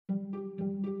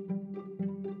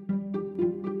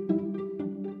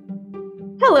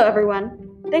Hello,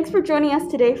 everyone. Thanks for joining us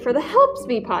today for the Helps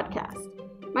Me podcast.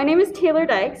 My name is Taylor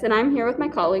Dykes, and I'm here with my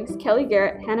colleagues Kelly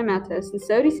Garrett, Hannah Matos, and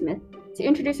Sodie Smith to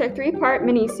introduce our three-part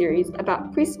mini-series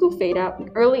about preschool fade-out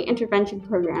and early intervention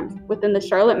programs within the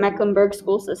Charlotte-Mecklenburg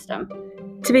school system.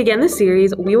 To begin the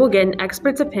series, we will get an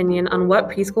expert's opinion on what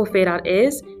preschool fade-out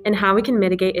is and how we can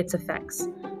mitigate its effects.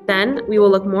 Then, we will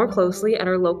look more closely at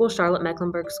our local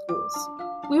Charlotte-Mecklenburg schools.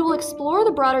 We will explore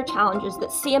the broader challenges that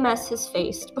CMS has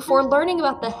faced before learning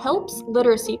about the HELPS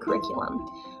literacy curriculum,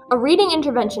 a reading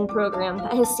intervention program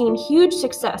that has seen huge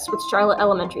success with Charlotte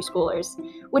elementary schoolers,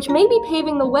 which may be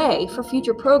paving the way for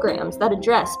future programs that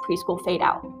address preschool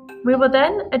fade-out. We will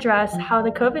then address how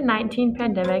the COVID-19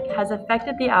 pandemic has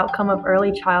affected the outcome of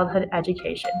early childhood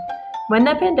education. When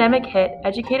the pandemic hit,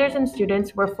 educators and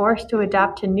students were forced to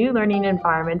adapt to new learning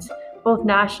environments, both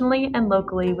nationally and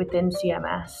locally within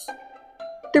CMS.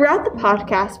 Throughout the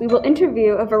podcast, we will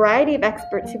interview a variety of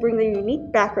experts who bring their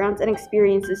unique backgrounds and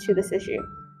experiences to this issue.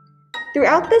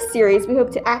 Throughout this series, we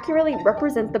hope to accurately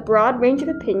represent the broad range of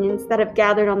opinions that have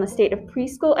gathered on the state of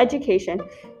preschool education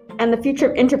and the future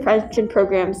of intervention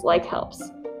programs like HELPS.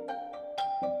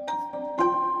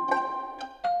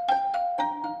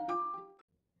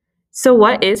 So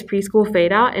what is preschool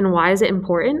fade-out and why is it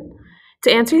important?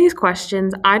 To answer these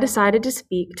questions, I decided to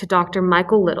speak to Dr.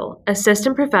 Michael Little,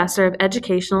 Assistant Professor of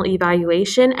Educational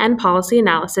Evaluation and Policy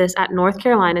Analysis at North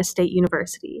Carolina State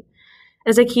University.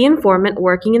 As a key informant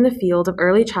working in the field of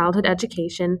early childhood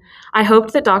education, I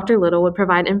hoped that Dr. Little would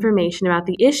provide information about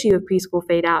the issue of preschool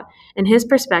fade-out and his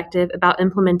perspective about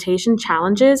implementation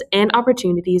challenges and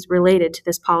opportunities related to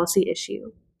this policy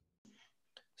issue.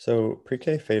 So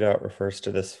pre-K fade-out refers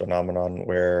to this phenomenon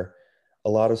where a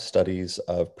lot of studies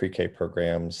of pre-K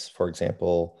programs, for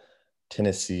example,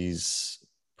 Tennessee's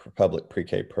public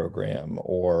pre-K program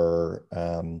or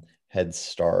Head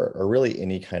Start, or really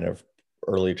any kind of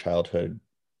early childhood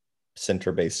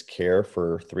center-based care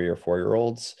for 3 or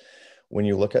 4-year-olds, when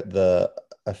you look at the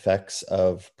effects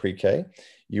of pre-K,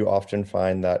 you often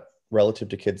find that relative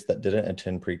to kids that didn't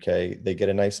attend pre-K, they get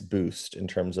a nice boost in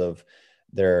terms of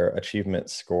their achievement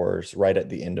scores right at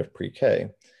the end of pre-K.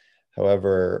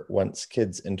 However, once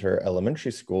kids enter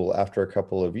elementary school after a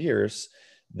couple of years,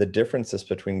 the differences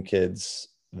between kids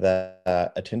that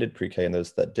attended pre-K and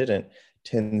those that didn't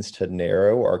tends to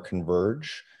narrow or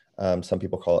converge. Some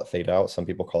people call it fade out, some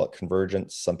people call it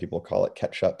convergence, some people call it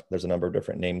catch up. There's a number of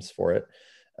different names for it.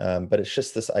 But it's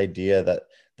just this idea that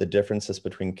the differences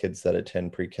between kids that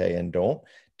attend pre-K and don't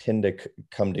tend to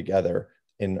come together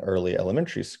in early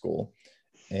elementary school.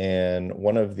 And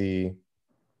one of the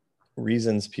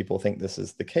reasons people think this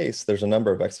is the case, there's a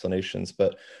number of explanations,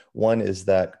 but one is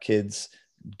that kids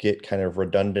get kind of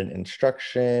redundant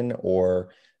instruction, or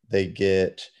they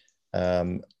get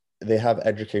they have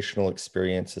educational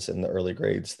experiences in the early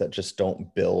grades that just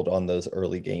don't build on those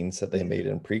early gains that they made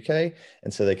in pre-K,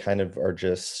 and so they kind of are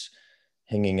just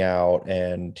hanging out,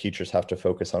 and teachers have to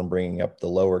focus on bringing up the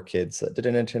lower kids that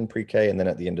didn't attend pre-K, and then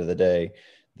at the end of the day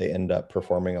they end up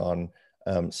performing on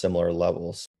similar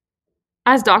levels.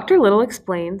 As Dr. Little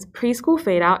explains, preschool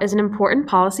fade-out is an important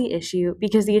policy issue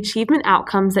because the achievement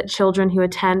outcomes that children who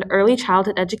attend early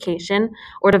childhood education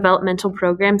or developmental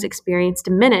programs experience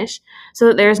diminish, so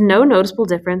that there is no noticeable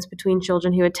difference between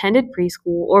children who attended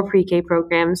preschool or pre-K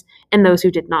programs and those who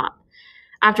did not.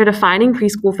 After defining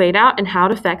preschool fade-out and how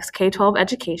it affects K-12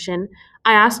 education,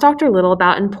 I asked Dr. Little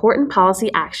about important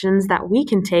policy actions that we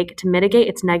can take to mitigate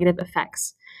its negative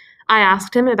effects. I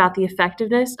asked him about the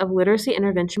effectiveness of literacy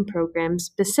intervention programs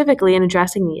specifically in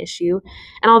addressing the issue,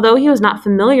 and although he was not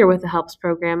familiar with the HELPS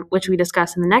program, which we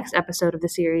discuss in the next episode of the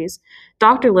series,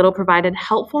 Dr. Little provided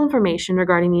helpful information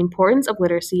regarding the importance of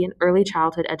literacy in early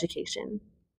childhood education.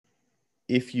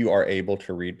 If you are able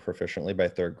to read proficiently by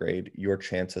 3rd grade, your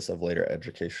chances of later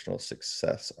educational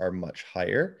success are much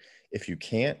higher. If you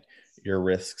can't, your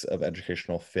risks of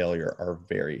educational failure are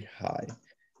very high.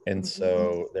 And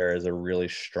so there is a really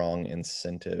strong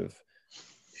incentive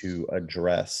to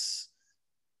address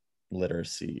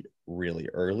literacy really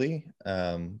early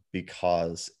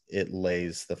because it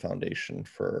lays the foundation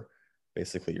for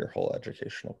basically your whole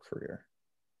educational career.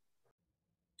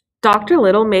 Dr.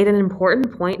 Little made an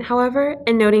important point, however,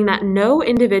 in noting that no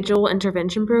individual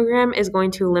intervention program is going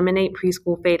to eliminate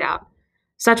preschool fade-out.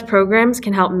 Such programs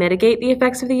can help mitigate the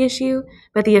effects of the issue,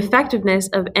 but the effectiveness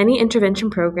of any intervention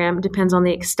program depends on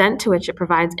the extent to which it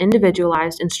provides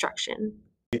individualized instruction.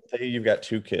 Say you've got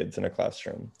 2 kids in a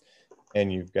classroom,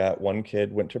 and you've got one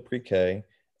kid went to pre-K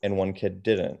and one kid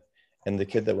didn't. And the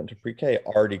kid that went to pre-K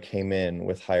already came in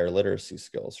with higher literacy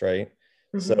skills, right?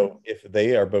 Mm-hmm. So if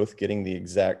they are both getting the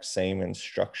exact same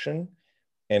instruction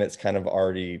and it's kind of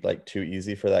already like too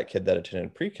easy for that kid that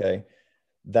attended pre-K,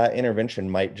 that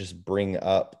intervention might just bring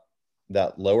up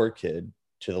that lower kid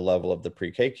to the level of the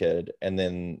pre-K kid. And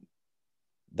then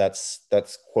that's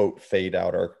quote, fade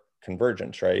out or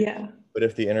convergence, right? Yeah. But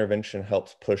if the intervention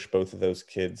helps push both of those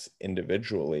kids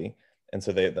individually, and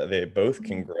so they both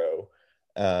can grow,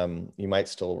 you might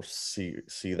still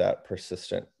see that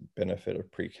persistent benefit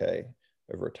of pre-K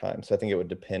over time. So I think it would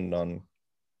depend on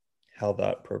how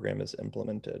that program is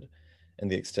implemented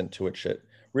and the extent to which it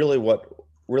really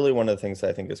one of the things that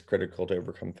I think is critical to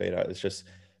overcome fade out is just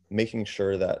making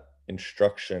sure that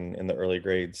instruction in the early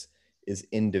grades is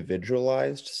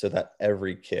individualized so that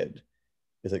every kid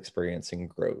is experiencing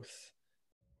growth.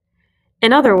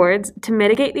 In other words, to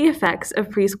mitigate the effects of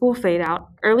preschool fade-out,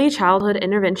 early childhood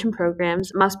intervention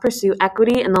programs must pursue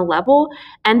equity in the level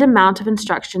and amount of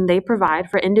instruction they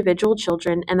provide for individual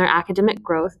children and their academic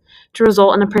growth to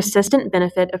result in a persistent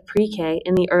benefit of pre-K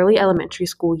in the early elementary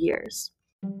school years.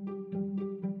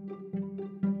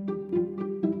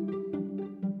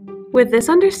 With this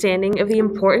understanding of the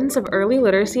importance of early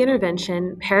literacy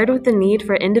intervention paired with the need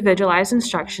for individualized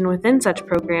instruction within such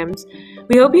programs,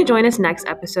 we hope you join us next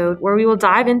episode where we will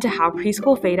dive into how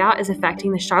preschool fade-out is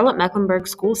affecting the Charlotte-Mecklenburg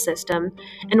school system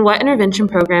and what intervention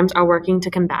programs are working to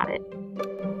combat it.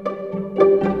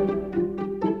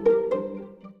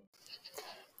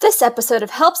 This episode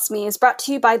of Helps Me is brought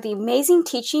to you by the amazing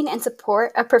teaching and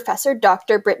support of Professor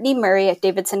Dr. Brittany Murray at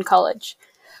Davidson College.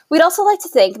 We'd also like to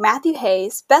thank Matthew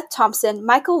Hayes, Beth Thompson,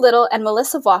 Michael Little, and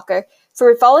Melissa Walker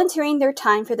for volunteering their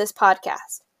time for this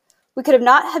podcast. We could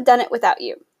not have done it without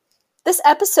you. This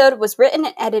episode was written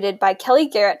and edited by Kelly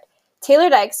Garrett, Taylor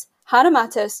Dykes, Hannah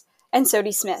Matos, and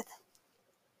Sodi Smith.